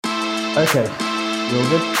Okay, you all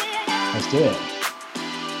good? Let's do it.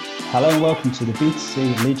 Hello and welcome to the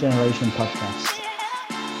B2C Lead Generation Podcast.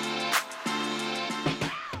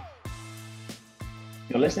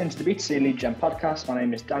 You're listening to the B2C Lead Gen Podcast. My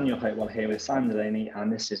name is Daniel Hopewell here with Simon Delaney,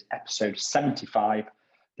 and this is episode 75,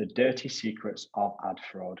 The Dirty Secrets of Ad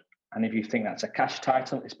Fraud. And if you think that's a cash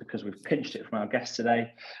title, it's because we've pinched it from our guest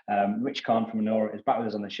today. Rich Khan from Anora is back with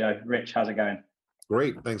us on the show. Rich, how's it going?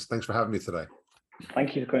 Great. Thanks for having me today.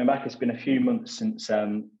 Thank you for coming back. It's been a few months since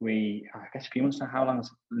a few months now. How long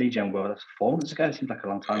has Lead Gen worked? That's 4 months ago. It seems like a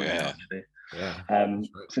long time ago, actually. Right.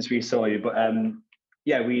 Since we saw you. But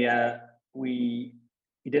we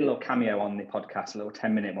did a little cameo on the podcast, a little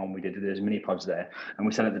 10-minute one we did. There's mini pods there. And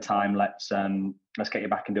we said at the time, let's get you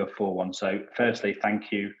back and do a full one. So firstly,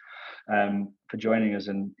 thank you for joining us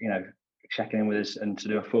and, checking in with us and to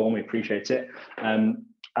do a full one. We appreciate it.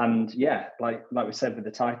 Like we said with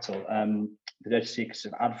the title, The Dirty Secrets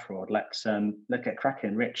of Ad Fraud. Let's get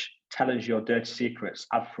cracking. Rich, tell us your dirty secrets,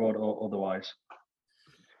 ad fraud or otherwise.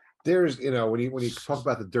 There's, when you talk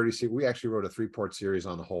about the dirty secret, we actually wrote a 3-part series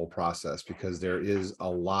on the whole process because there is a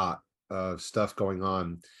lot of stuff going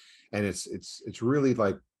on, and it's really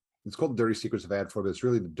like, it's called the Dirty Secrets of Ad Fraud, but it's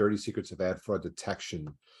really the dirty secrets of ad fraud detection.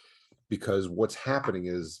 Because what's happening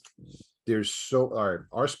is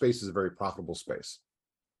our space is a very profitable space,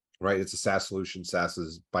 right? It's a SaaS solution. SaaS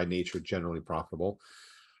is by nature generally profitable.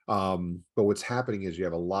 But what's happening is you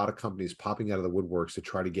have a lot of companies popping out of the woodworks to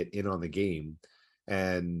try to get in on the game,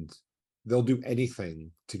 and they'll do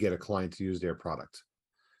anything to get a client to use their product.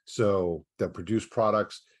 So they'll produce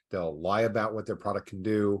products, they'll lie about what their product can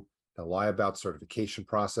do, they'll lie about certification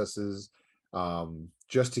processes,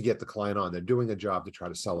 just to get the client on. They're doing a job to try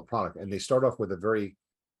to sell a product, and they start off with a very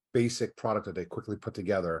basic product that they quickly put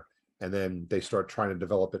together, and then they start trying to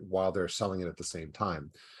develop it while they're selling it at the same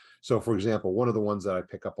time. So for example, one of the ones that I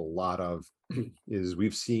pick up a lot of is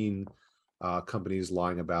we've seen companies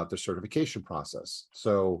lying about their certification process.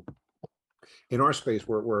 So in our space,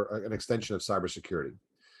 we're an extension of cybersecurity.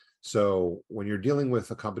 So when you're dealing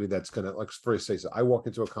with a company that's going to, like, for instance, I walk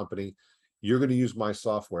into a company, you're going to use my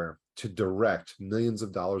software to direct millions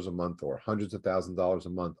of dollars a month or hundreds of thousands of dollars a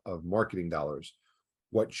month of marketing dollars.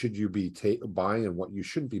 What should you be buying and what you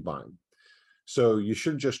shouldn't be buying? So you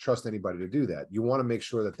shouldn't just trust anybody to do that. You want to make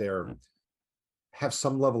sure that they're have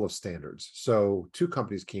some level of standards. So 2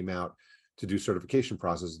 companies came out to do certification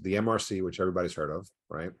process, the MRC, which everybody's heard of,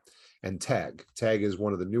 right? And TAG. TAG is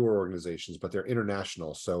one of the newer organizations, but they're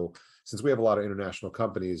international. So since we have a lot of international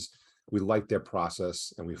companies, we like their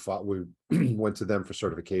process, and we went to them for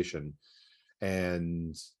certification.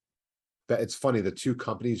 And it's funny, the 2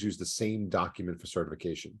 companies use the same document for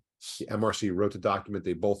certification. The MRC wrote the document,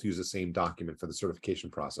 they both use the same document for the certification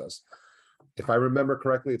process. If I remember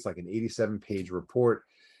correctly, it's like an 87-page report,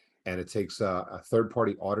 and it takes a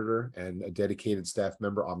third-party auditor and a dedicated staff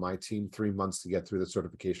member on my team 3 months to get through the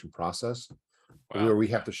certification process. Wow. Where we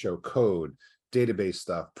have to show code, database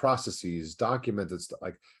stuff, processes, documented stuff.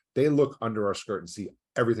 Like, they look under our skirt and see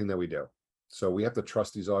everything that we do. So we have to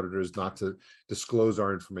trust these auditors not to disclose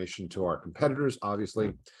our information to our competitors, obviously.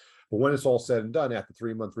 But when it's all said and done, after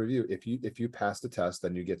 3-month review, if you pass the test,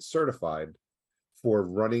 then you get certified for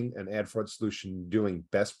running an ad fraud solution, doing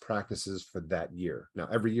best practices for that year. Now,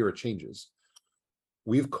 every year it changes.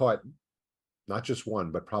 We've caught not just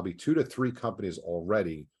one, but probably 2 to 3 companies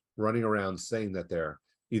already running around saying that they're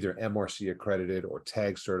either MRC accredited or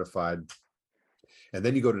TAG certified. And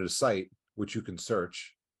then you go to the site, which you can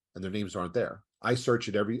search, and their names aren't there. I search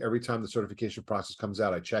it every time the certification process comes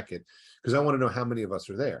out. I check it because I want to know how many of us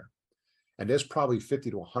are there. And there's probably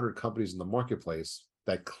 50 to 100 companies in the marketplace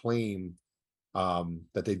that claim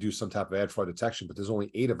that they do some type of ad fraud detection, but there's only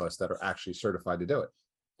 8 of us that are actually certified to do it.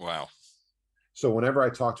 Wow. So whenever I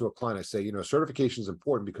talk to a client, I say, certification is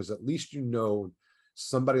important because at least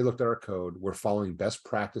somebody looked at our code, we're following best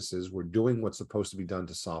practices, we're doing what's supposed to be done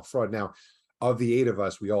to solve fraud. Now, of the 8 of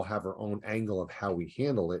us, we all have our own angle of how we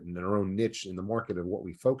handle it and our own niche in the market of what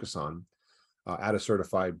we focus on. Out of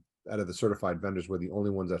the certified vendors, we're the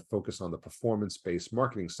only ones that focus on the performance-based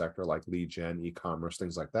marketing sector, like lead gen, e-commerce,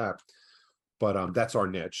 things like that. But that's our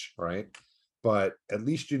niche, right? But at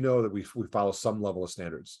least that we follow some level of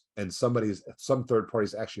standards, and some third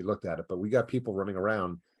parties actually looked at it. But we got people running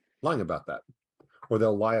around lying about that, or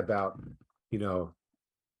they'll lie about,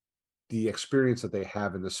 the experience that they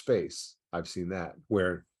have in the space. I've seen that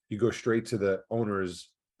where you go straight to the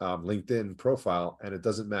owner's LinkedIn profile and it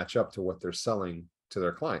doesn't match up to what they're selling to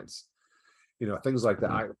their clients. Things like that.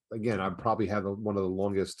 I probably have one of the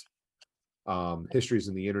longest histories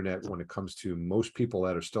in the internet when it comes to most people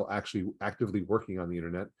that are still actually actively working on the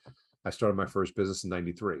internet. I started my first business in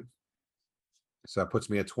 '93. So that puts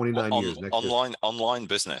me at 29 years next year. Online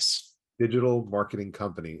business. Digital marketing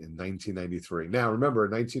company in 1993. Now, remember,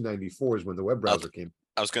 1994 is when the web browser came.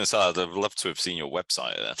 I was going to say, I'd have loved to have seen your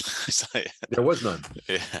website then. There was none.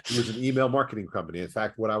 Yeah. It was an email marketing company. In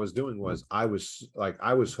fact, what I was doing was I was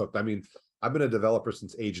hooked. I mean, I've been a developer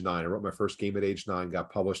since age 9. I wrote my first game at age 9,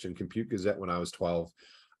 got published in Compute Gazette when I was 12.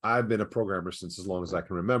 I've been a programmer since as long as I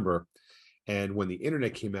can remember. And when the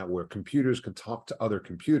internet came out where computers could talk to other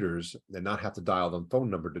computers and not have to dial the phone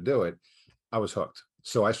number to do it, I was hooked.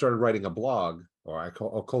 So I started writing a blog, or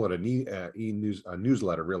I'll call it a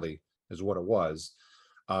newsletter, really, is what it was,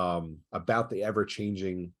 about the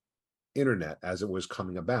ever-changing internet as it was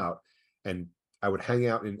coming about. And I would hang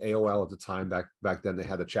out in AOL at the time. Back then, they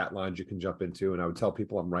had the chat lines you can jump into, and I would tell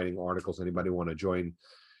people I'm writing articles. Anybody want to join,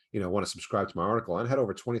 want to subscribe to my article? And I had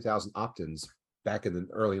over 20,000 opt-ins back in the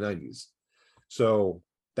early 90s. So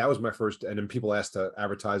that was my first, and then people asked to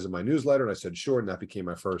advertise in my newsletter, and I said sure, and that became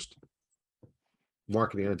my first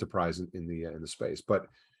marketing enterprise in the space. But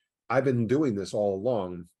I've been doing this all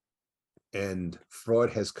along, and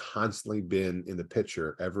fraud has constantly been in the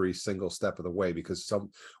picture every single step of the way, because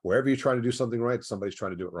wherever you're trying to do something right, somebody's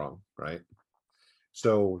trying to do it wrong, right?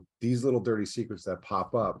 So these little dirty secrets that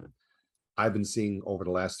pop up, I've been seeing over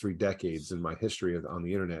the last 3 decades in my history on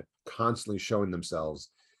the internet, constantly showing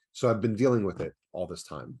themselves. So I've been dealing with it all this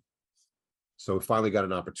time. So we finally got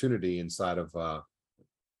an opportunity inside of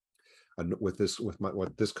with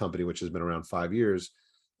this company, which has been around 5 years,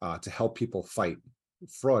 to help people fight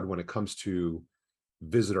fraud when it comes to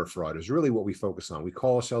visitor fraud. Is really what we focus on. We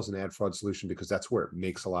call ourselves an ad fraud solution because that's where it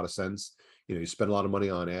makes a lot of sense. You spend a lot of money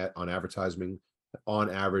on advertising. On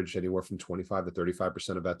average, anywhere from 25 to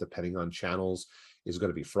 35% of that, depending on channels, is going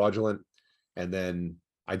to be fraudulent. And then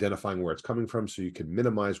identifying where it's coming from so you can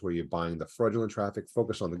minimize where you're buying the fraudulent traffic,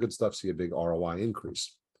 focus on the good stuff, see a big ROI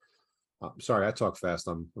increase. Sorry, I talk fast.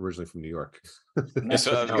 I'm originally from New York. It's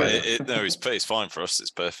fine for us.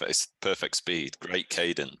 It's perfect. It's perfect speed, great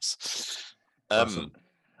cadence. Awesome.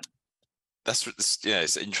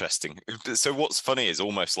 It's interesting. So what's funny is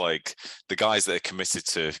almost like the guys that are committed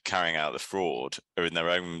to carrying out the fraud are in their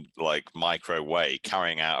own like micro way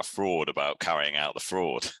carrying out a fraud about carrying out the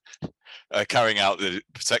fraud, carrying out the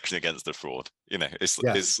protection against the fraud. It's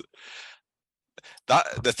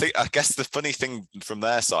that the thing. I guess the funny thing from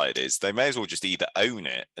their side is they may as well just either own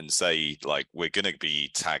it and say like we're going to be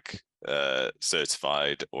tag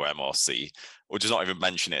certified or MRC, or just not even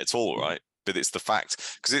mention it at all, right? But it's the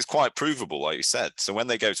fact, because it's quite provable, like you said. So when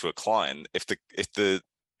they go to a client, if the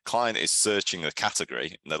client is searching a category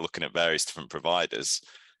and they're looking at various different providers,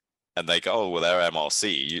 and they go, oh, well, they're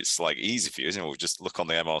MRC, it's like easy for you, isn't it? We'll just look on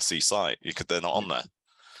the MRC site. They're not on there.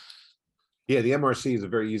 Yeah, the MRC is a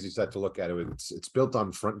very easy site to look at. It's built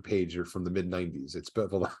on Front Page or from the mid 90s.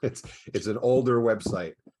 It's an older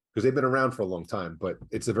website because they've been around for a long time, but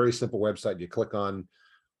it's a very simple website. You click on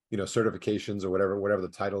certifications or whatever the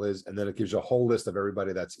title is, and then it gives you a whole list of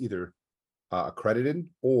everybody that's either accredited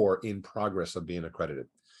or in progress of being accredited,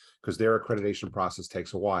 because their accreditation process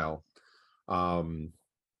takes a while.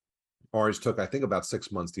 Ours took, I think, about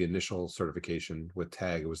 6 months, the initial certification with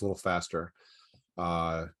TAG. It was a little faster,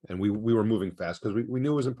 and we were moving fast because we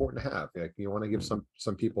knew it was important to have. Like, you want to give some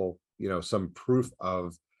people some proof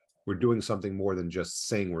of we're doing something more than just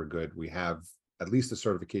saying we're good. We have at least a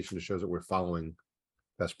certification that shows that we're following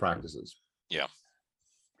best practices. Yeah.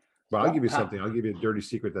 But I'll give you something. I'll give you a dirty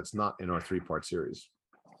secret that's not in our 3-part series.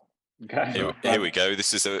 Okay. Here we go.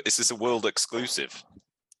 This is a world exclusive.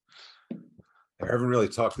 I haven't really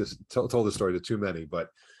told this story to too many, but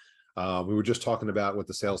we were just talking about with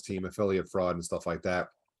the sales team, affiliate fraud and stuff like that.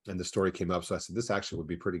 And the story came up. So I said, this actually would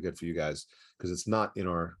be pretty good for you guys because it's not in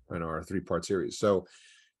our 3-part series. So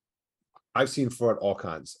I've seen fraud, all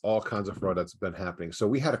kinds of fraud that's been happening. So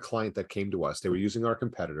we had a client that came to us. They were using our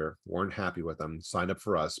competitor, weren't happy with them, signed up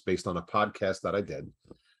for us based on a podcast that I did.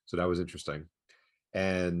 So that was interesting.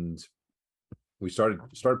 And we started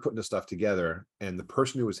putting this stuff together. And the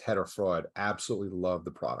person who was head of fraud absolutely loved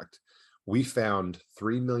the product. We found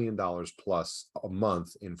 $3 million plus a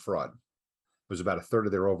month in fraud. It was about a third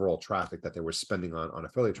of their overall traffic that they were spending on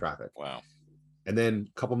affiliate traffic. Wow. And then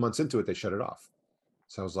a couple months into it, they shut it off.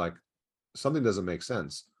 So I was like, something doesn't make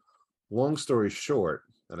sense. Long story short,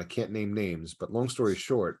 and I can't name names, but long story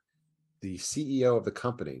short, the CEO of the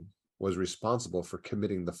company was responsible for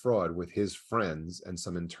committing the fraud with his friends and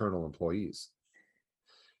some internal employees.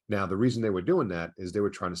 Now, the reason they were doing that is they were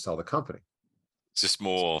trying to sell the company. It's just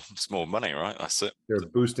more money, right? That's it. They're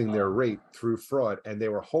boosting their rate through fraud, and they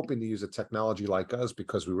were hoping to use a technology like us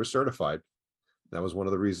because we were certified. That was one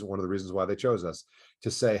of the reasons why they chose us,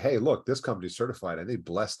 to say, hey, look, this company's certified and they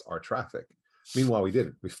blessed our traffic. Meanwhile, we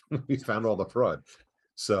didn't. We found all the fraud.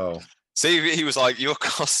 So see, he was like, "You're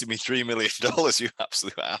costing me $3 million, you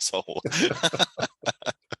absolute asshole."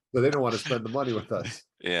 so they don't want to spend the money with us.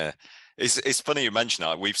 Yeah, it's funny you mention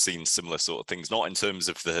that. We've seen similar sort of things, not in terms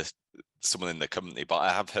of someone in the company, but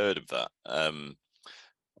I have heard of that.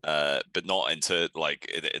 But not into like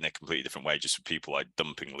in a completely different way, just for people like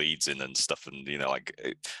dumping leads in and stuff. And like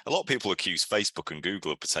a lot of people accuse Facebook and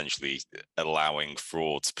Google of potentially allowing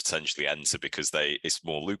fraud to potentially enter because it's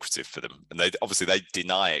more lucrative for them, and they obviously they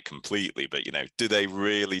deny it completely. But do they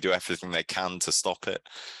really do everything they can to stop it?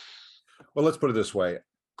 Well, let's put it this way.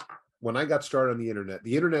 When I got started on the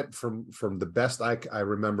internet from the best I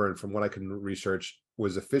remember and from what I can research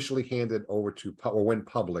was officially handed over to or went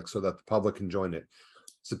public so that the public can join it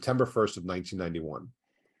September 1st of 1991.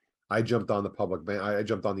 I jumped on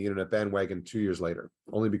the internet bandwagon 2 years later,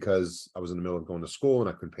 only because I was in the middle of going to school and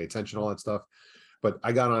I couldn't pay attention to all that stuff. But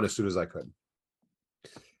I got on as soon as I could.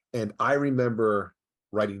 And I remember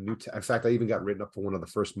writing in fact, I even got written up for one of the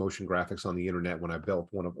first motion graphics on the internet when I built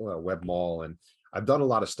one of WebMall, and I've done a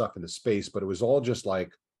lot of stuff in the space, but it was all just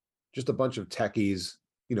a bunch of techies,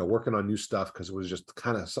 working on new stuff because it was just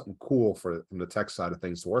kind of something cool from the tech side of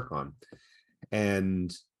things to work on.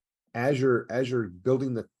 And as you're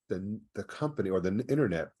building the company or the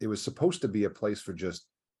internet, it was supposed to be a place for just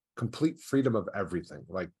complete freedom of everything,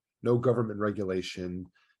 like no government regulation,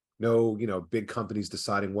 no big companies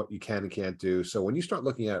deciding what you can and can't do. So when you start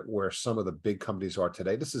looking at where some of the big companies are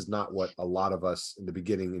today, this is not what a lot of us in the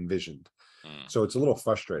beginning envisioned. So it's a little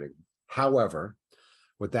frustrating. However,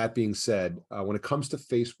 with that being said, when it comes to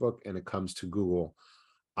Facebook and it comes to Google,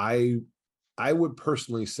 I would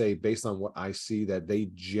personally say, based on what I see, that they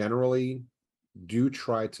generally do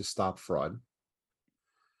try to stop fraud.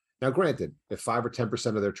 Now, granted, if 5 or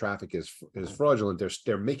 10% of their traffic is fraudulent,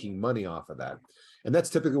 they're making money off of that, and that's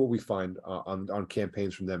typically what we find on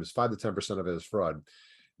campaigns from them is 5 to 10% of it is fraud.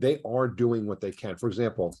 They are doing what they can. For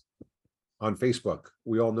example, on Facebook,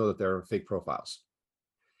 we all know that there are fake profiles.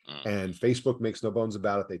 And Facebook makes no bones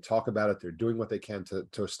about it. They talk about it. They're doing what they can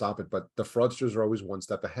to stop it. But the fraudsters are always one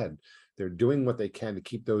step ahead. They're doing what they can to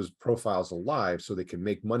keep those profiles alive so they can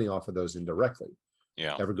make money off of those indirectly.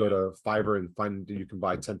 Yeah. Ever go to Fiverr and find you can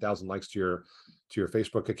buy 10,000 likes to your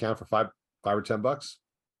Facebook account for five or $10?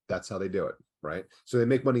 That's how they do it, right? So they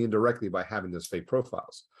make money indirectly by having those fake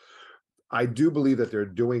profiles. I do believe that they're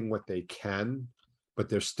doing what they can, but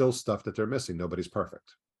there's still stuff that they're missing. Nobody's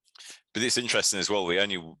perfect. But it's interesting as well. The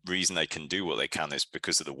only reason they can do what they can is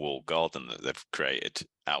because of the walled garden that they've created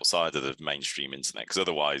outside of the mainstream internet. Because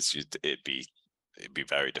otherwise, it'd be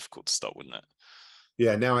very difficult to stop, wouldn't it?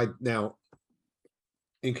 Yeah. Now,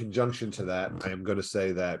 in conjunction to that, I am going to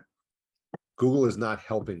say that Google is not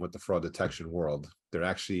helping with the fraud detection world.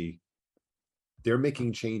 They're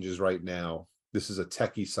making changes right now. This is a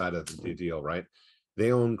techie side of the deal, right?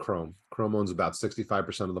 They own Chrome. Chrome owns about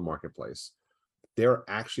 65% of the marketplace. They're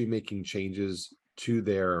actually making changes to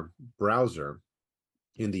their browser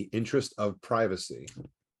in the interest of privacy,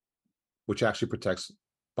 which actually protects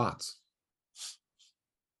bots.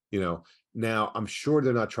 Now I'm sure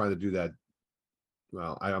they're not trying to do that.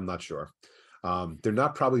 Well, I'm not sure. They're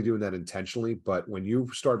not probably doing that intentionally, but when you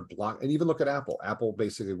start and even look at Apple. Apple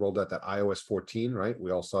basically rolled out that iOS 14, right?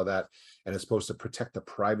 We all saw that, and it's supposed to protect the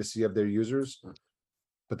privacy of their users,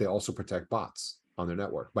 but they also protect bots on their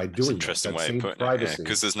network by doing interesting that way same of putting privacy.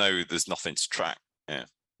 Because there's nothing to track. Yeah.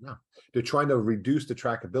 No, they're trying to reduce the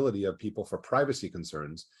trackability of people for privacy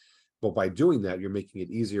concerns. But by doing that, you're making it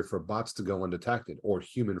easier for bots to go undetected or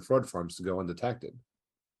human fraud farms to go undetected.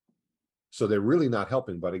 So they're really not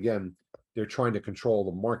helping. But again, they're trying to control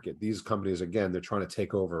the market. These companies, again, they're trying to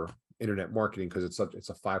take over internet marketing because it's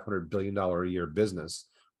a $500 billion a year business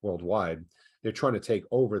worldwide. They're trying to take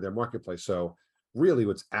over their marketplace. So really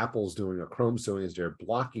what Apple's doing or Chrome's doing is they're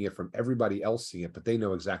blocking it from everybody else seeing it, but they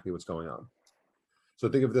know exactly what's going on. So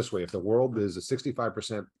think of it this way. If the world is a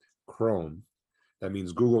 65% Chrome, that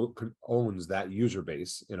means Google owns that user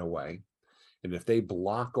base in a way. And if they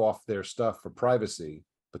block off their stuff for privacy,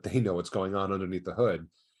 but they know what's going on underneath the hood,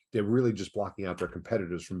 they're really just blocking out their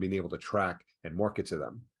competitors from being able to track and market to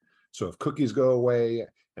them. So if cookies go away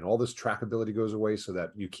and all this trackability goes away so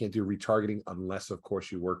that you can't do retargeting unless, of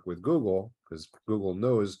course, you work with Google, because Google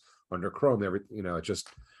knows under Chrome,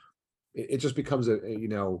 it just becomes a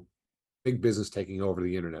big business taking over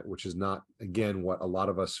the internet, which is not, again, what a lot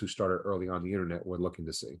of us who started early on the internet were looking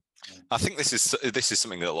to see. I think this is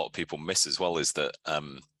something that a lot of people miss as well, is that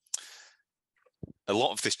a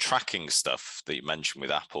lot of this tracking stuff that you mentioned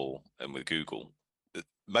with Apple and with Google,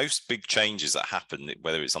 most big changes that happen,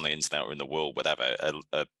 whether it's on the internet or in the world, whatever,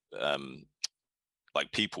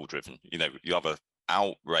 like people driven. You know, you have a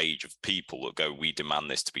outrage of people that go, we demand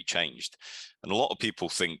this to be changed. And a lot of people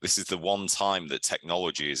think this is the one time that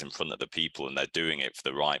technology is in front of the people and they're doing it for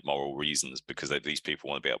the right moral reasons, because these people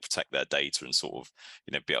want to be able to protect their data and sort of,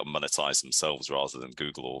 you know, be able to monetize themselves rather than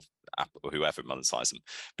Google or Apple or whoever monetize them.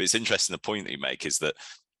 But it's interesting, the point that you make is that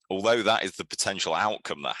although that is the potential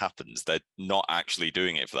outcome that happens, they're not actually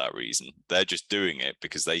doing it for that reason. They're just doing it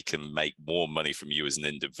because they can make more money from you as an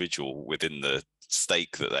individual within the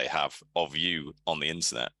stake that they have of you on the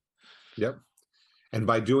internet. Yep. And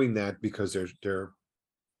by doing that, because they're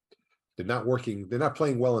not working, they're not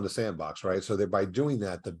playing well in the sandbox, right? So by doing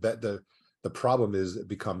that, the problem is it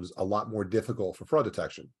becomes a lot more difficult for fraud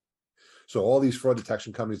detection. So all these fraud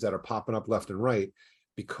detection companies that are popping up left and right,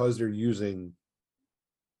 because they're using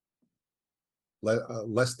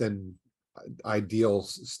less than ideal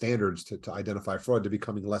standards to identify fraud, to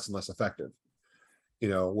becoming less and less effective. You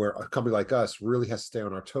know, where a company like us really has to stay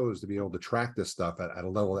on our toes to be able to track this stuff at a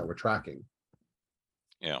level that we're tracking.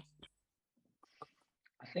 Yeah.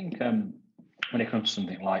 I think when it comes to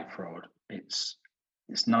something like fraud, it's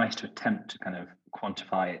nice to attempt to kind of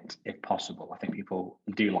quantify it if possible. I think people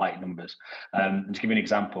do like numbers. And to give you an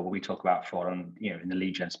example, we talk about fraud on, you know, in the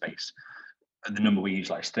lead gen space. The number we use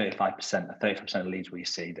like is 35% of leads we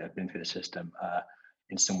see that have been through the system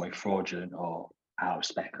in some way fraudulent or out of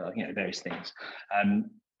spec, or, you know, various things.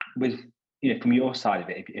 With, you know, from your side of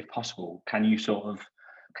it, if possible, can you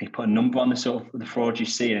put a number on the sort of the fraud you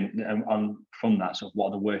see, and on from that, sort of what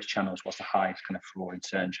are the worst channels, what's the highest kind of fraud in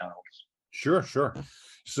certain channels? Sure.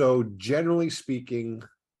 So generally speaking,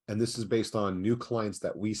 and this is based on new clients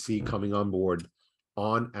that we see coming on board,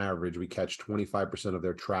 on average, we catch 25% of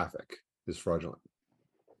their traffic is fraudulent.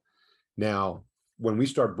 Now, when we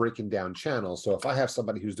start breaking down channels, so if I have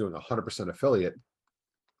somebody who's doing 100% affiliate,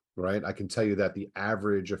 right, I can tell you that the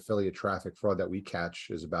average affiliate traffic fraud that we catch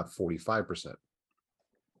is about 45%,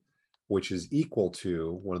 which is equal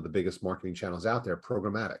to one of the biggest marketing channels out there,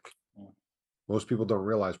 programmatic. Most people don't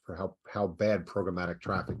realize how bad programmatic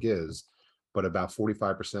traffic is, but about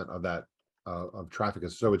 45% of that of traffic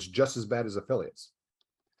is, so it's just as bad as affiliates.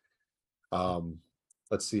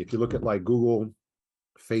 Let's see, if you look at like Google,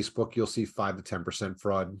 Facebook, you'll see 5 to 10%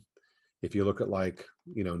 fraud. If you look at like,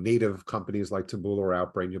 you know, native companies like Taboola or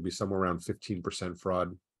Outbrain, you'll be somewhere around 15%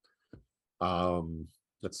 fraud.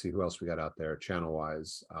 Let's see who else we got out there channel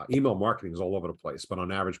wise. Email marketing is all over the place, but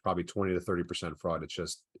on average, probably 20 to 30% fraud.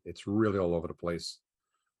 It's really all over the place.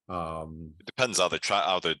 It depends how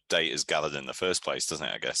the data is gathered in the first place, doesn't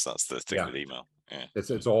it? I guess that's the thing with email. Yeah.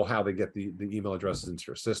 It's all how they get the email addresses into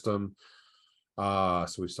your system.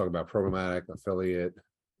 So we talk about programmatic, affiliate.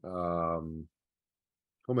 Who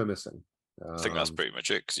am I missing? I think that's pretty much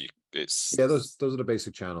it, because it's those are the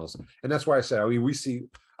basic channels, and that's why I said, I mean,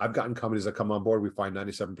 I've gotten companies that come on board, we find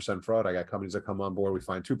 97% fraud. I got companies that come on board, we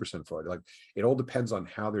find 2% fraud. Like, it all depends on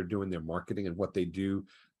how they're doing their marketing and what they do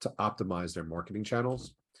to optimize their marketing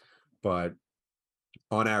channels. But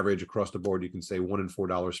on average, across the board, you can say $1 in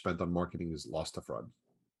 $4 spent on marketing is lost to fraud.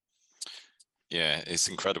 Yeah, it's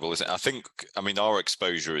incredible, isn't it? I mean, our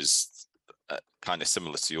exposure is kind of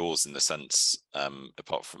similar to yours in the sense,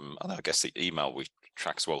 apart from, I guess, the email we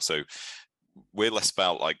track as well. So we're less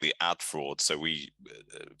about like the ad fraud. So we,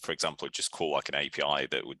 for example, just call like an API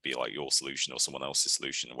that would be like your solution or someone else's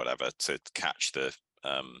solution or whatever to catch the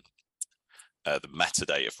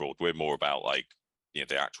metadata fraud. We're more about like, you know,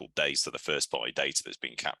 the actual data, the first party data that's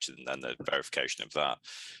being captured, and then the verification of that.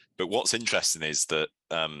 But what's interesting is that,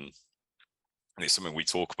 and it's something we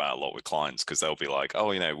talk about a lot with clients, because they'll be like,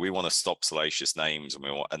 oh, you know, we want to stop salacious names,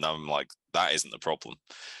 and I'm like, that isn't the problem.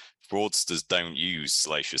 Fraudsters don't use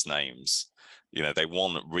salacious names. You know, they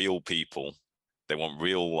want real people. They want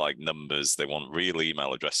real like numbers. They want real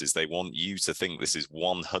email addresses. They want you to think this is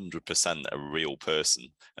 100% a real person,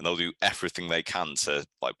 and they'll do everything they can to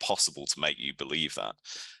like possible to make you believe that.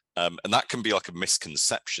 And that can be like a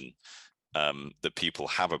misconception that people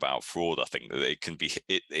have about fraud. I think that it can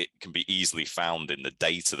be easily found in the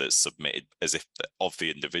data that's submitted as if of the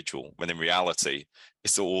individual, when in reality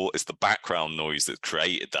it's the background noise that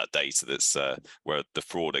created that data that's where the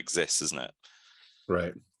fraud exists, isn't it?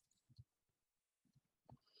 Right.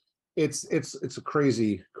 It's a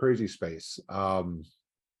crazy space, and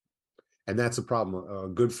that's a problem. A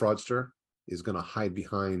good fraudster is going to hide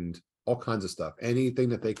behind all kinds of stuff, anything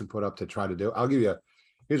that they can put up to try to do. I'll give you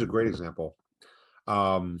here's a great example.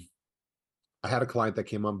 I had a client that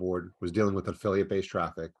came on board, was dealing with affiliate-based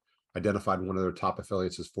traffic, identified one of their top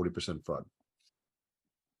affiliates as 40% fraud.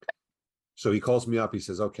 So he calls me up, he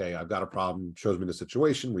says, okay, I've got a problem, shows me the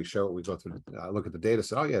situation, we go through, look at the data,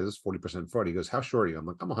 said, oh yeah, this is 40% fraud. He goes, how sure are you? I'm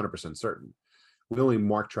like, I'm 100% certain. We only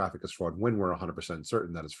mark traffic as fraud when we're 100%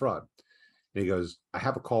 certain that it's fraud. And he goes, I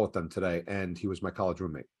have a call with them today, and he was my college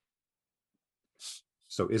roommate.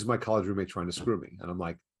 So is my college roommate trying to screw me? And I'm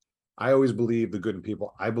like, I always believe the good in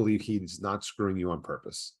people. I believe he's not screwing you on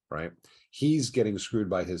purpose, right? He's getting screwed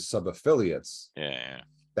by his sub-affiliates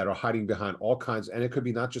that are hiding behind all kinds. And it could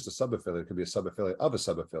be not just a sub-affiliate, it could be a sub-affiliate of a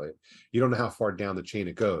sub-affiliate. You don't know how far down the chain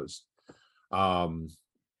it goes.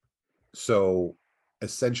 So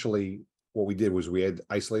essentially what we did was we had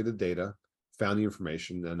isolated data, found the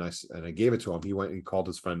information, and I gave it to him. He went and called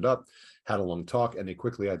his friend up, had a long talk, and they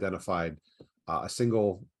quickly identified a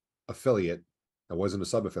single affiliate that wasn't a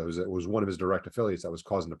sub-affiliate. It was one of his direct affiliates that was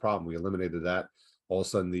causing the problem. We eliminated that. All of a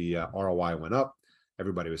sudden, the ROI went up.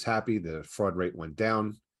 Everybody was happy. The fraud rate went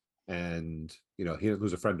down, and he didn't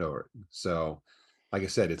lose a friend over it. So, like I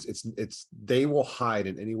said, it's they will hide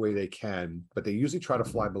in any way they can, but they usually try to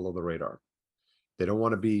fly below the radar. They don't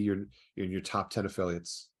want to be in your top 10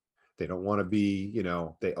 affiliates. They don't want to be,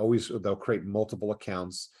 they'll create multiple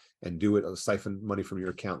accounts and do it, siphon money from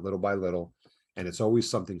your account little by little. And it's always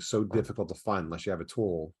something so difficult to find unless you have a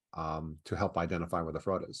tool to help identify where the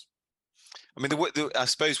fraud is. I mean, I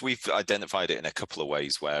suppose we've identified it in a couple of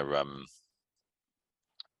ways where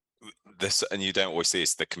this, and you don't always see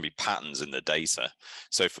this, there can be patterns in the data.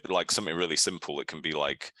 So like something really simple, it can be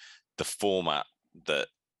like the format that,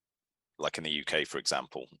 like in the UK, for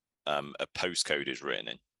example, a postcode is written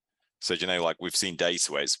in. So, like we've seen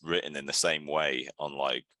data where it's written in the same way on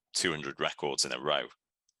like 200 records in a row.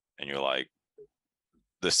 And you're like,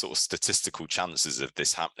 the sort of statistical chances of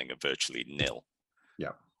this happening are virtually nil.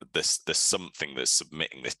 Yeah. There's something that's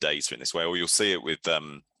submitting this data in this way, or you'll see it with,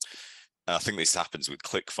 I think this happens with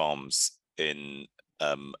click farms in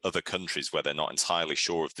other countries where they're not entirely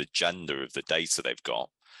sure of the gender of the data they've got.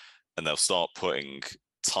 And they'll start putting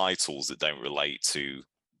titles that don't relate to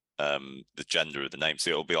the gender of the name.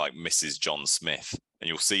 So it'll be like Mrs. John Smith, and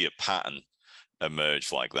you'll see a pattern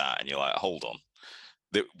emerge like that. And you're like, hold on.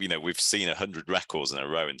 We've seen 100 records in a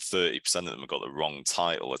row, and 30% of them have got the wrong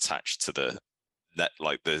title attached to the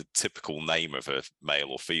typical name of a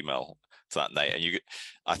male or female to that name. And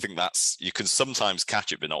I think you can sometimes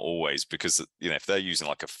catch it, but not always, because if they're using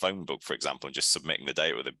like a phone book, for example, and just submitting the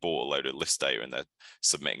data, or they bought a load of list data and they're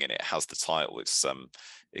submitting it has the title,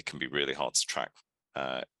 it can be really hard to track,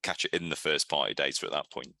 catch it in the first party data at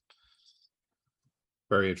that point.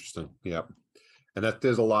 Very interesting. Yeah. And that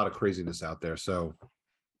there's a lot of craziness out there. So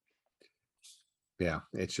yeah,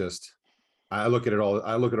 it's just, I look at it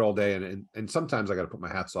all day, and sometimes I got to put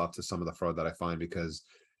my hats off to some of the fraud that I find, because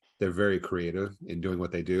they're very creative in doing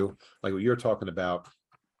what they do. Like what you're talking about,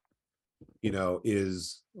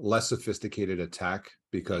 is less sophisticated attack,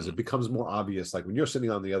 because it becomes more obvious. Like when you're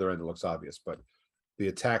sitting on the other end, it looks obvious, but the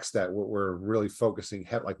attacks that we're really focusing,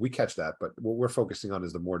 like we catch that, but what we're focusing on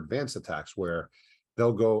is the more advanced attacks, where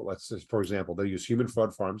they'll go, let's just, for example, they'll use human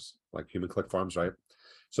fraud farms, like human click farms, right?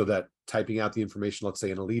 So that typing out the information, let's say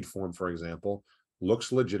in a lead form, for example,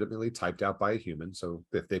 looks legitimately typed out by a human. So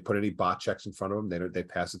if they put any bot checks in front of them, they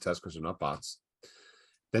pass the test because they're not bots.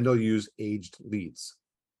 Then they'll use aged leads.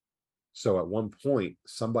 So at one point,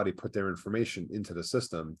 somebody put their information into the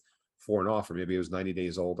system for an offer. Maybe it was 90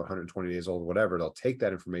 days old, 120 days old, whatever. They'll take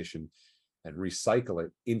that information and recycle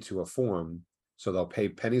it into a form. So they'll pay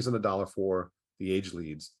pennies on the dollar for the aged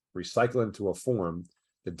leads, recycle it into a form.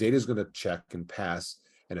 The data is going to check and pass.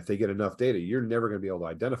 And if they get enough data, you're never going to be able to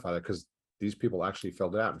identify that, because these people actually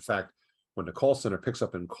filled it out. In fact, when the call center picks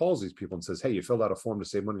up and calls these people and says, hey, you filled out a form to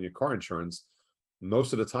save money on your car insurance,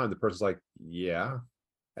 most of the time the person's like, yeah.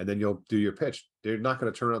 And then you'll do your pitch. They're not going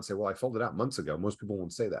to turn around and say, well, I filled it out months ago. Most people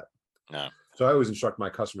won't say that. No. So I always instruct my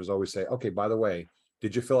customers, always say, okay, by the way,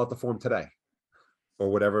 did you fill out the form today? Or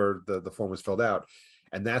whatever the form was filled out.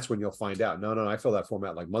 And that's when you'll find out, no, I filled that form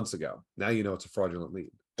out like months ago. Now you know it's a fraudulent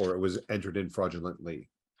lead, or it was entered in fraudulently.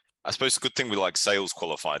 I suppose the good thing with like sales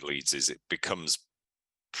qualified leads is it becomes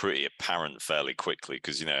pretty apparent fairly quickly,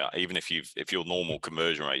 because even if your normal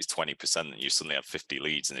conversion rate is 20% and you suddenly have 50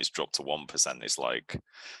 leads and it's dropped to 1%, it's like,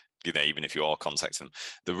 even if you are contacting them.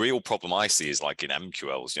 The real problem I see is like in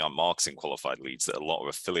MQLs, marketing qualified leads that a lot of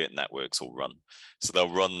affiliate networks will run. So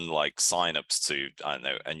they'll run like signups to, I don't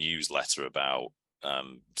know, a newsletter about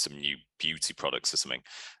some new beauty products or something,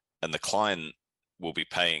 and the client will be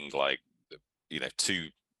paying like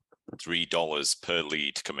 $2-3 per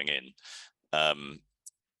lead coming in,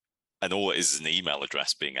 and all it is an email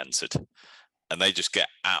address being entered, and they just get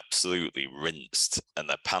absolutely rinsed and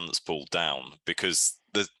their pants pulled down, because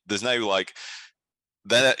there's no like,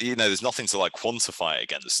 then there's nothing to like quantify it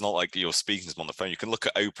again. It's not like you're speaking to them on the phone. You can look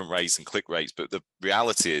at open rates and click rates, but the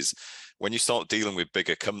reality is when you start dealing with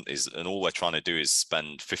bigger companies and all they're trying to do is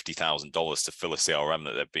spend $50,000 to fill a CRM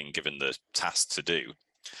that they've been given the task to do,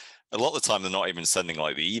 a lot of the time they're not even sending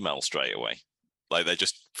like the email straight away. Like they're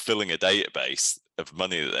just filling a database of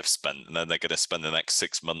money that they've spent, and then they're going to spend the next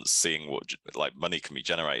 6 months seeing what like money can be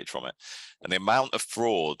generated from it. And the amount of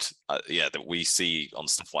fraud, that we see on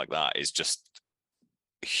stuff like that is just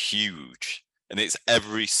huge. And it's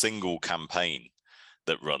every single campaign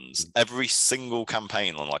that runs, every single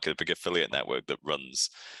campaign on like a big affiliate network that runs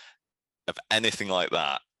of anything like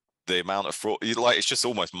that. The amount of fraud, it's just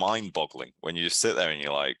almost mind-boggling when you just sit there and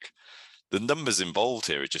you're like, the numbers involved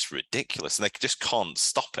here are just ridiculous, and they just can't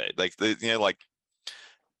stop it.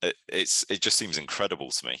 It just seems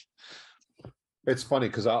incredible to me. It's funny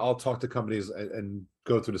because I'll talk to companies and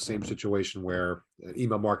go through the same situation where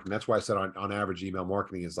email marketing. That's why I said on average, email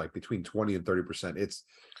marketing is like between 20 and 30%.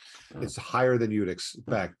 It's higher than you'd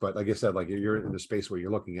expect, but like I said, like you're in the space where you're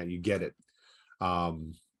looking at, you get it.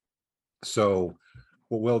 So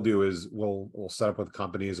what we'll do is we'll set up with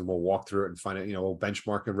companies and we'll walk through it and find out, we'll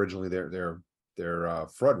benchmark originally their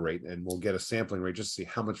fraud rate, and we'll get a sampling rate just to see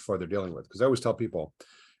how much fraud they're dealing with. Because I always tell people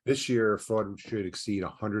this year fraud should exceed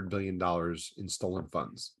 $100 billion in stolen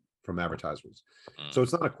funds from advertisers. So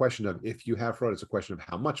it's not a question of if you have fraud, it's a question of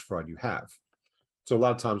how much fraud you have. So a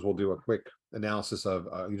lot of times we'll do a quick analysis of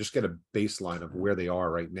you just get a baseline of where they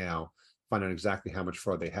are right now, find out exactly how much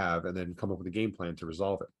fraud they have, and then come up with a game plan to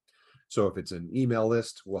resolve it. So if it's an email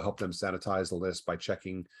list, we'll help them sanitize the list by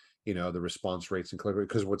checking, the response rates and click rate.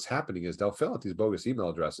 Because what's happening is they'll fill out these bogus email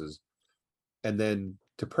addresses, and then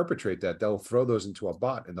to perpetrate that, they'll throw those into a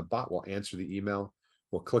bot, and the bot will answer the email.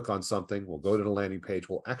 We'll click on something. We'll go to the landing page.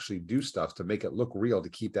 We'll actually do stuff to make it look real to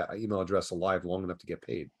keep that email address alive long enough to get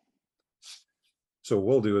paid. So what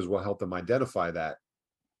we'll do is we'll help them identify that,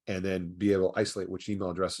 and then be able to isolate which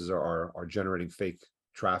email addresses are generating fake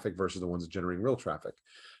traffic versus the ones generating real traffic,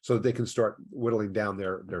 so that they can start whittling down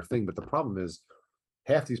their thing. But the problem is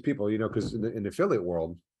half these people, because in the affiliate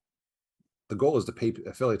world, the goal is to pay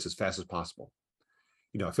affiliates as fast as possible.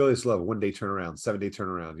 Affiliates love a 1-day turnaround, 7-day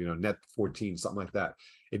turnaround, net 14, something like that.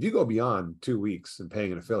 If you go beyond 2 weeks and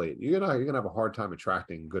paying an affiliate, you're gonna have a hard time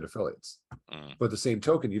attracting good affiliates. But at the same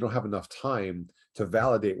token, you don't have enough time to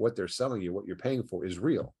validate what they're selling you, what you're paying for is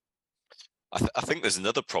real. I think there's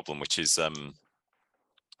another problem, which is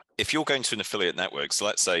if you're going to an affiliate network, so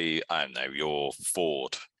let's say, I don't know, you're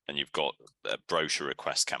Ford and you've got a brochure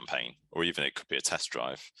request campaign, or even it could be a test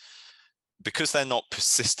drive, because they're not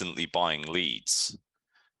persistently buying leads,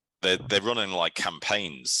 they're running like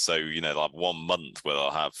campaigns. So, like 1 month where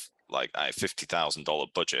they'll have like a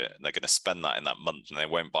 $50,000 budget, and they're going to spend that in that month, and they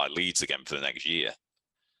won't buy leads again for the next year,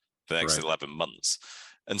 for the next 11 months.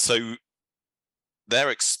 And so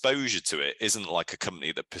their exposure to it isn't like a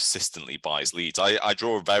company that persistently buys leads. I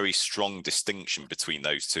draw a very strong distinction between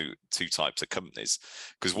those two types of companies,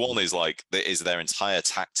 because one is like their entire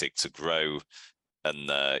tactic to grow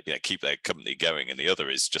and keep their company going, and the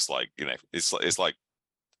other is just like it's like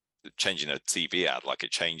changing a TV ad, like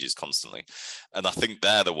it changes constantly. And I think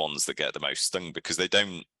they're the ones that get the most stung, because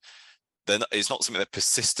it's not something they're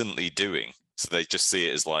persistently doing. So they just see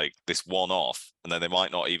it as like this one-off, and then they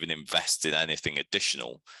might not even invest in anything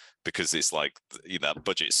additional, because it's like that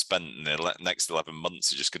budget is spent, and the next 11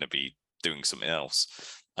 months are just going to be doing something else.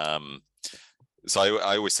 So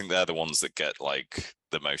I always think they're the ones that get like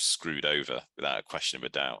the most screwed over, without a question of a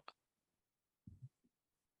doubt.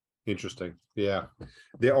 Interesting. Yeah,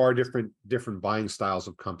 there are different buying styles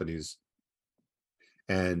of companies,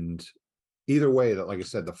 and either way, that, like I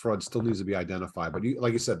said, the fraud still needs to be identified. But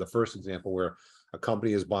like you said, the first example where a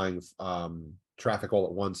company is buying traffic all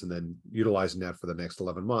at once and then utilizing that for the next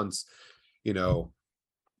 11 months,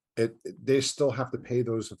 they still have to pay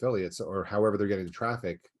those affiliates, or however they're getting the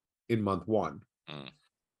traffic, in month 1.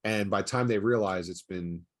 And by the time they realize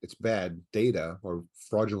it's bad data or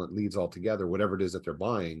fraudulent leads altogether, whatever it is that they're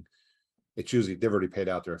buying, it's usually they've already paid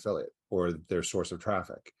out their affiliate or their source of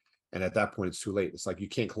traffic. And at that point, it's too late. It's like you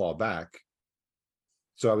can't claw back.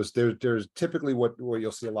 So there's typically what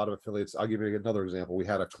you'll see a lot of affiliates. I'll give you another example. We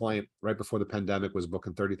had a client right before the pandemic was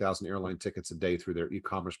booking 30,000 airline tickets a day through their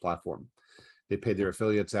e-commerce platform. They paid their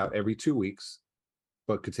affiliates out every 2 weeks,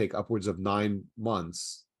 but could take upwards of 9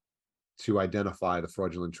 months to identify the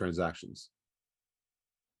fraudulent transactions.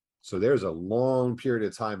 So there's a long period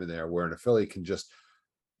of time in there where an affiliate can just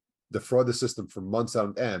defraud the system for months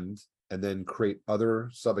on end, and then create other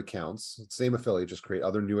sub accounts, same affiliate, just create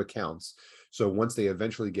other new accounts. So once they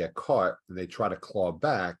eventually get caught and they try to claw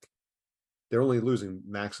back, they're only losing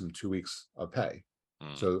maximum 2 weeks of pay.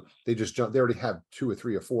 So they just jump, they already have 2 or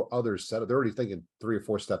 3 or 4 others set up. They're already thinking 3 or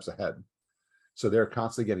 4 steps ahead. So they're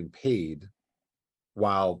constantly getting paid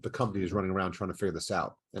while the company is running around trying to figure this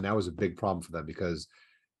out. And that was a big problem for them, because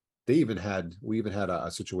we even had a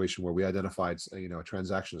situation where we identified, a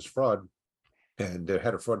transaction as fraud, and the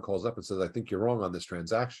head of fraud calls up and says, I think you're wrong on this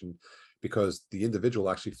transaction, because the individual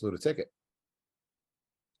actually flew the ticket.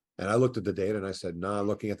 And I looked at the data and I said, nah,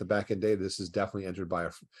 looking at the back end data, this is definitely entered by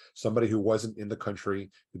somebody who wasn't in the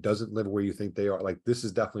country, who doesn't live where you think they are. Like, this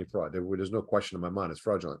is definitely fraud. There's no question in my mind, it's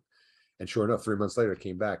fraudulent. And sure enough, 3 months later, it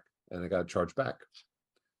came back and I got charged back.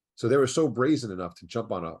 So they were so brazen enough to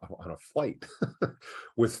jump on a flight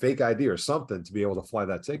with fake ID or something to be able to fly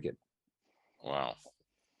that ticket. Wow.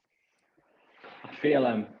 I feel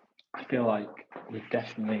like we've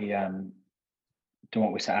definitely done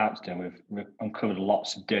what we set out to do. We've uncovered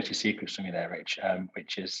lots of dirty secrets from you there, Rich,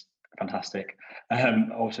 which is fantastic.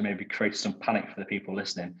 Also maybe created some panic for the people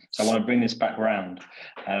listening. So I want to bring this back around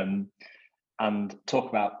and talk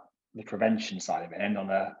about the prevention side of it, and on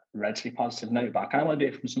a relatively positive note. But I kind of want to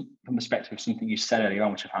do it from the perspective of something you said earlier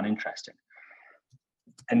on, which I found interesting.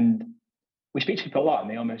 And we speak to people a lot,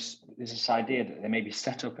 and there's this idea that they may be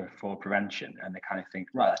set up for prevention, and they kind of think,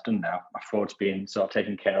 right, that's done now. My fraud's being sort of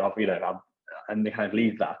taken care of, and they kind of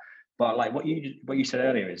leave that. But like what you said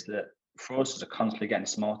earlier is that fraudsters are constantly getting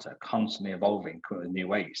smarter, constantly evolving, coming up with new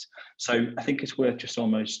ways. So I think it's worth just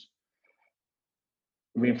almost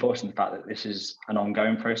reinforcing the fact that this is an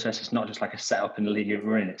ongoing process. It's not just like a setup in the league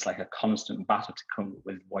you're in. It's like a constant battle to come up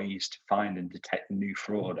with ways to find and detect new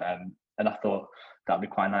fraud. And I thought that'd be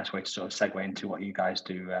quite a nice way to sort of segue into what you guys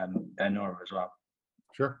do there, Nora, as well.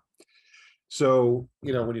 Sure. So,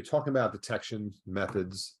 when you're talking about detection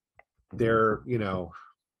methods, we were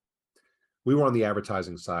on the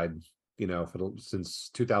advertising side, since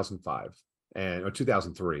 2005 or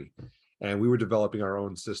 2003. And we were developing our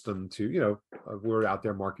own system to, we're out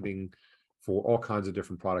there marketing for all kinds of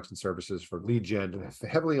different products and services for lead gen,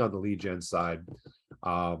 heavily on the lead gen side.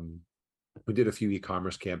 We did a few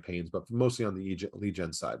e-commerce campaigns, but mostly on the lead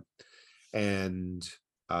gen side. And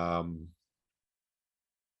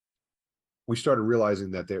we started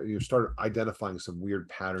realizing that started identifying some weird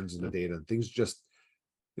patterns in the data, and things just,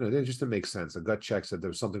 they just didn't make sense. A gut check said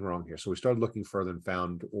there was something wrong here. So we started looking further and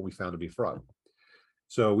found what we found to be fraud.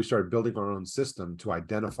 So we started building our own system to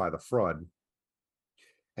identify the fraud,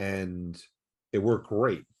 and it worked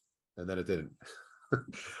great. And then it didn't.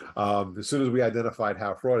 As soon as we identified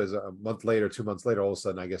how fraud is, a month later, 2 months later, all of a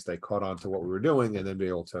sudden, I guess they caught on to what we were doing and then be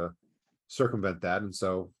able to circumvent that. And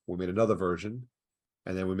so we made another version,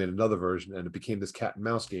 and then we made another version, and it became this cat and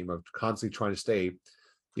mouse game of constantly trying to stay,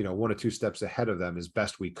 1 or 2 steps ahead of them as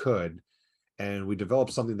best we could. And we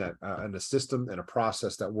developed something that and a system and a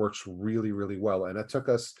process that works really, really well. And it took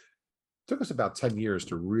us about 10 years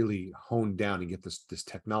to really hone down and get this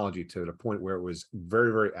technology to the point where it was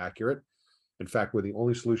very, very accurate. In fact, we're the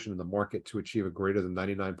only solution in the market to achieve a greater than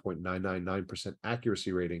 99.999%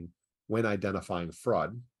 accuracy rating when identifying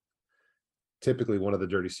fraud. Typically, one of the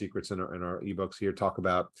dirty secrets in our ebooks here talk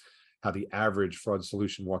about how the average fraud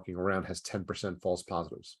solution walking around has 10% false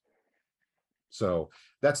positives. So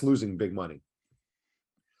that's losing big money.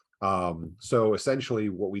 So essentially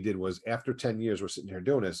what we did was, after 10 years, we're sitting here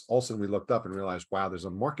doing this, all of a sudden we looked up and realized, wow, there's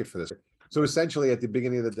a market for this. So essentially at the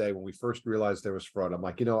beginning of the day, when we first realized there was fraud, I'm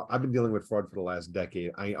like, I've been dealing with fraud for the last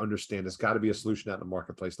decade. I understand there's got to be a solution out in the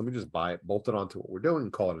marketplace. Let me just buy it, bolt it onto what we're doing,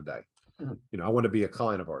 and call it a day. I want to be a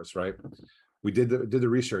client of ours, right? We did the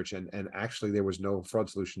research, and actually there was no fraud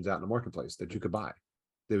solutions out in the marketplace that you could buy.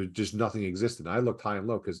 There was just nothing existed. I looked high and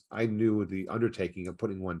low because I knew the undertaking of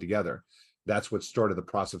putting one together. That's what started the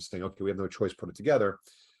process of saying, okay, we have no choice, put it together.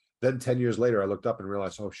 Then 10 years later, I looked up and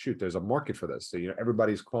realized, oh, shoot, there's a market for this. So,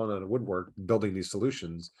 everybody's calling out a woodwork, building these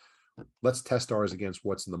solutions. Let's test ours against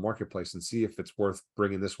what's in the marketplace and see if it's worth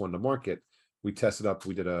bringing this one to market. We tested up.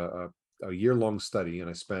 We did a year-long study, and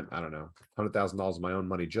I spent, I don't know, $100,000 of my own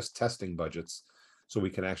money just testing budgets so we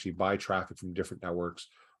can actually buy traffic from different networks,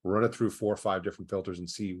 run it through 4 or 5 different filters and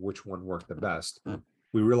see which one worked the best.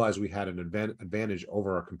 We realized we had an advantage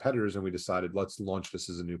over our competitors, and we decided, let's launch this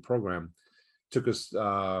as a new program. Took us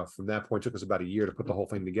from that point, took us about a year to put the whole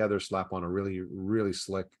thing together, slap on a really, really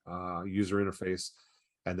slick user interface,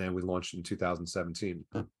 and then we launched in 2017.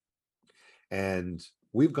 And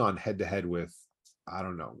we've gone head to head with, I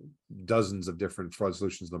don't know, dozens of different fraud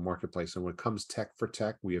solutions in the marketplace. And when it comes tech for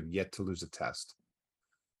tech, we have yet to lose a test,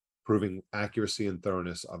 proving accuracy and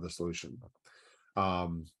thoroughness of the solution.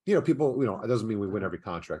 People, it doesn't mean we win every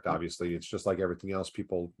contract. Obviously, it's just like everything else.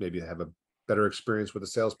 People maybe have a better experience with a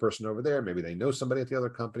salesperson over there. Maybe they know somebody at the other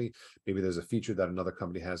company. Maybe there's a feature that another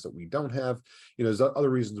company has that we don't have. There's other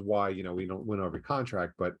reasons why, we don't win every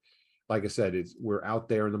contract, but like I said, we're out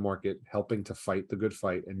there in the market helping to fight the good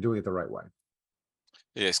fight and doing it the right way.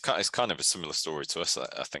 Yeah, it's kind of a similar story to us,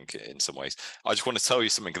 I think, in some ways. I just want to tell you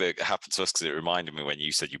something that happened to us because it reminded me when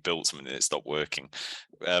you said you built something and it stopped working.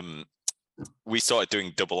 We started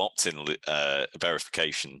doing double opt-in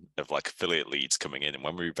verification of like affiliate leads coming in, and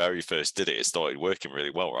when we very first did it, it started working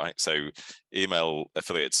really well, right? So email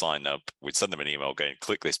affiliate sign up, we'd send them an email going,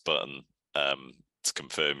 click this button to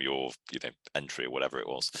confirm your entry or whatever it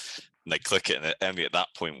was, and they click it, and only at that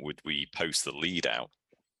point would we post the lead out.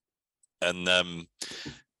 And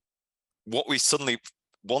what we suddenly,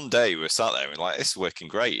 one day we were sat there and like, this is working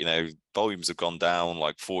great. Volumes have gone down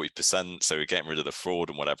like 40%. So we're getting rid of the fraud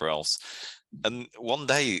and whatever else. And one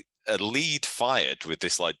day a lead fired with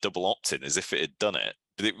this like double opt-in as if it had done it.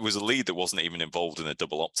 But it was a lead that wasn't even involved in a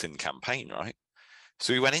double opt-in campaign, right?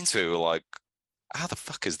 So we went into it, we were like, how the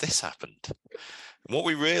fuck has this happened? And what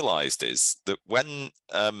we realized is that when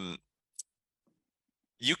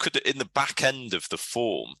you could, in the back end of the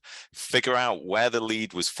form, figure out where the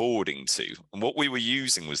lead was forwarding to. And what we were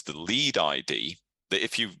using was the lead ID, that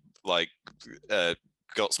if you like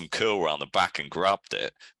got some curl around the back and grabbed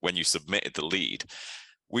it when you submitted the lead,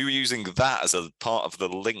 we were using that as a part of the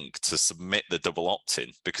link to submit the double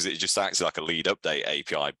opt-in, because it just acts like a lead update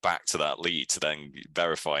API back to that lead to then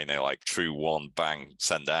verify, like true one, bang,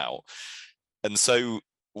 send out. And so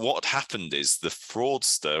what happened is the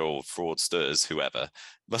fraudster or fraudsters, whoever,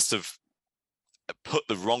 must have put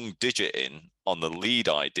the wrong digit in on the lead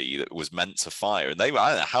ID that was meant to fire. And I don't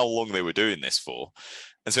know how long they were doing this for.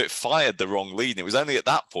 And so it fired the wrong lead. And it was only at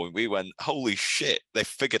that point we went, holy shit, they've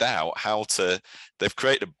figured out they've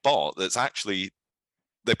created a bot that's actually,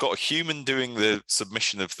 they've got a human doing the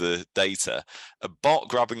submission of the data, a bot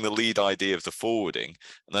grabbing the lead ID of the forwarding,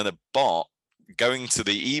 and then a bot going to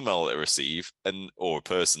the email they receive or a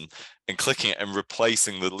person and clicking it and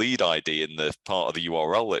replacing the lead ID in the part of the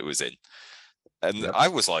URL it was in. And yep. I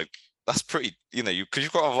was like, that's pretty, because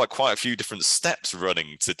you've got to have like quite a few different steps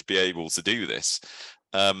running to be able to do this.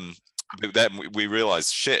 But then we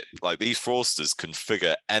realized, shit, like these fraudsters can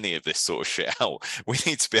figure any of this sort of shit out. We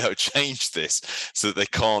need to be able to change this so that they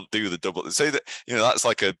can't do the double. So that, that's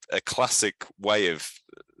like a classic way of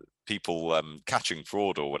people catching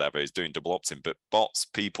fraud or whatever is doing double opt-in. But bots,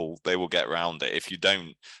 people, they will get around it if you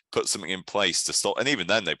don't put something in place to stop. And even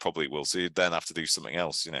then they probably will. So you then have to do something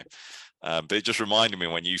else, But it just reminded me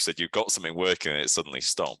when you said you've got something working and it suddenly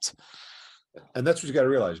stopped. And that's what you got to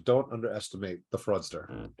realize. Don't underestimate the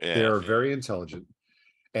fraudster. Yeah. They're very intelligent,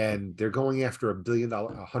 and they're going after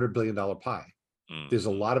 $100 billion pie. There's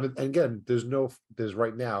a lot of it. And again, there's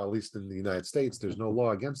right now, at least in the United States, there's no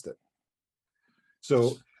law against it.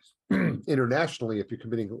 So internationally, if you're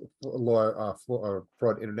committing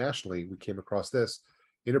fraud internationally, we came across this.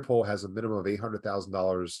 Interpol has a minimum of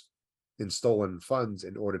 $800,000 in stolen funds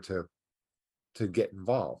in order to get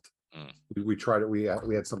involved. We tried it. We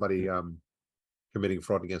had somebody committing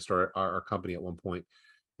fraud against our company at one point,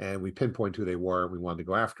 and we pinpointed who they were. We wanted to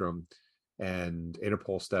go after them, and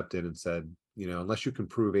Interpol stepped in and said, unless you can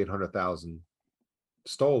prove 800,000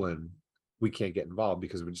 stolen, we can't get involved,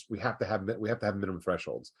 because we have to have minimum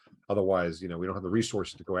thresholds. Otherwise, we don't have the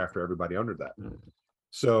resources to go after everybody under that.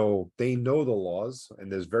 So they know the laws,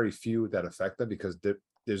 and there's very few that affect them, because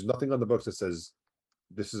there's nothing on the books that says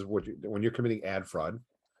this is what when you're committing ad fraud,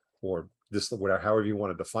 or this, whatever, however you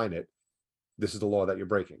want to define it, this is the law that you're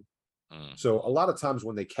breaking. So a lot of times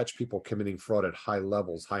when they catch people committing fraud at high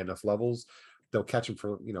enough levels, they'll catch them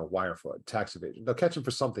for, wire fraud, tax evasion. They'll catch them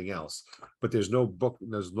for something else, but there's no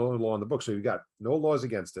law in the book. So you got no laws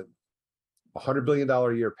against it. $100 billion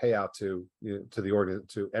a year payout to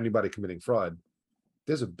to anybody committing fraud.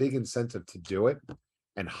 There's a big incentive to do it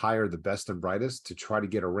and hire the best and brightest to try to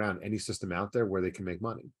get around any system out there where they can make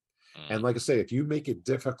money. And like I say, if you make it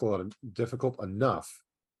difficult enough,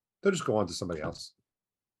 they'll just go on to somebody else.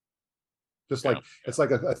 Just like it's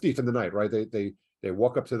like a thief in the night, right? They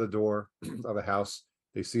walk up to the door of a house,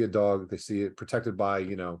 they see a dog, they see it protected by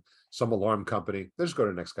some alarm company. They just go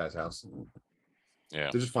to the next guy's house. Yeah,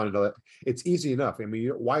 they just find another. It's easy enough. I mean,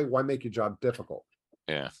 why make your job difficult?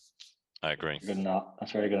 Yeah, I agree. That's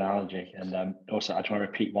a very good analogy. And also, I just want to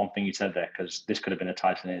repeat one thing you said there, because this could have been a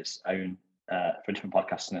title in its own for a different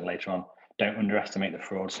podcast in it later on. Don't underestimate the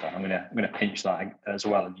fraudster. I'm gonna pinch that as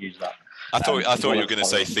well and use that. I thought you were going to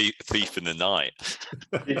say thief in the night.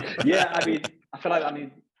 Yeah, I mean, I feel like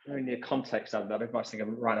only a context out of that. Everybody's thinking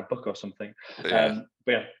of writing a book or something. Yeah.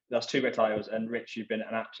 But yeah, that's two great titles. And Rich, you've been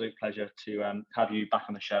an absolute pleasure to have you back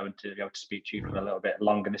on the show and to be able to speak to you for a little bit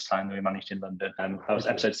longer this time than we managed in London. That was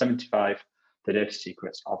episode 75, The Dirty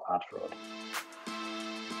Secrets of Ad Fraud.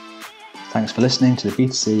 Thanks for listening to the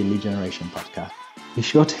B2C Lead Generation podcast. Be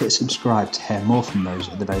sure to hit subscribe to hear more from those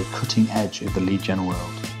at the very cutting edge of the lead gen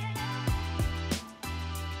world.